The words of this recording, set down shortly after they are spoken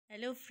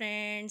Hello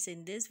friends,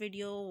 in this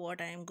video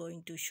what I am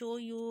going to show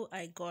you,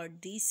 I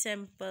got these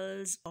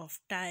samples of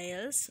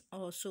tiles.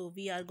 So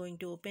we are going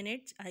to open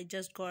it. I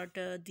just got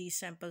these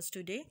samples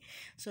today.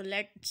 So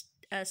let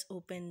us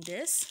open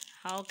this.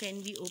 How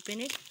can we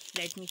open it?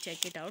 Let me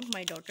check it out.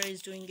 My daughter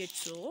is doing it,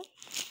 so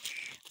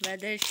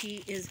whether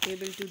she is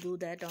able to do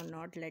that or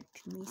not, let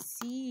me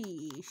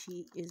see.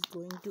 She is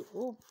going to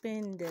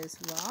open this.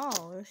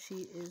 Wow,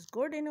 she is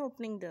good in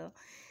opening the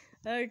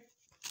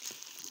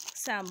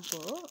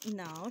sample.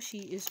 Now she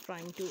is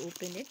trying to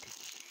open it.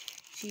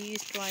 She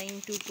is trying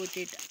to put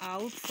it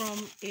out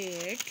from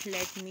it.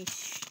 Let me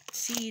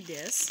see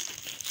this.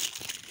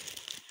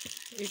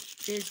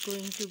 It is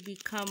going to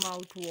become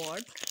out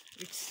what?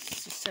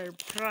 It's a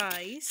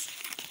surprise.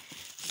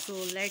 So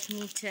let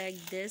me check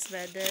this,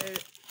 whether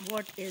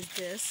what is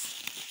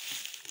this?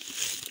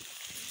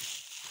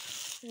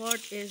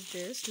 What is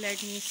this?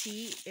 Let me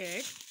see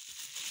it.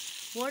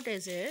 What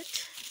is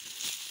it?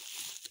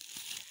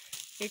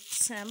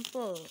 It's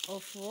sample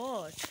of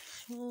what?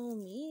 Show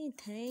me.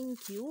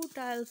 Thank you,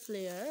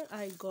 Tileflair.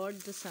 I got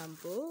the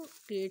sample.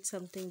 Create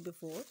something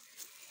before.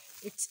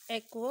 It's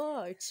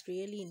aqua. It's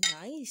really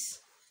nice.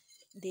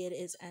 There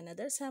is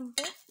another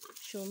sample.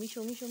 Show me.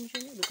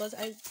 Because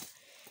I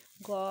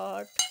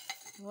got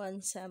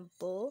one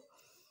sample.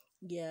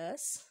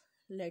 Yes.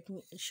 Let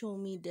me show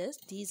me this.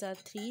 These are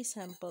 3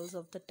 samples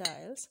of the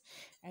tiles,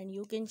 and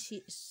you can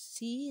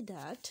see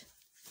that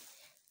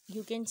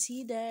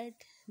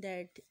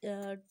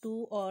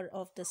two are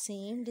of the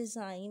same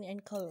design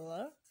and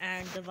color,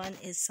 and the one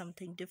is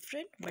something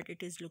different, but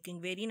it is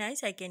looking very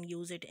nice. I can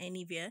use it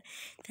anywhere.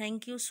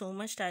 Thank you so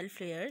much,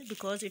 Tileflair,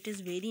 because it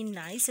is very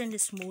nice and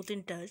smooth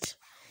in touch.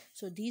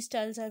 So these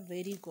tiles are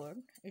very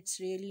good. It's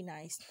really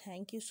nice.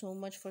 Thank you so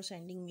much for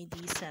sending me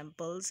these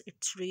samples.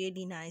 It's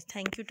really nice.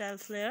 Thank you,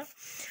 Tileflair.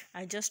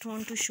 I just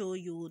want to show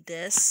you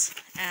this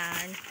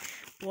and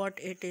what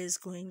it is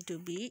going to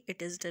be.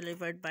 It is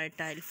delivered by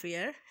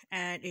Tileflair,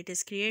 and it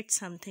is create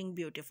something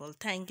beautiful.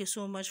 Thank you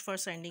so much for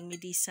sending me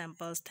these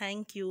samples.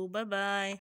 Thank you. Bye bye.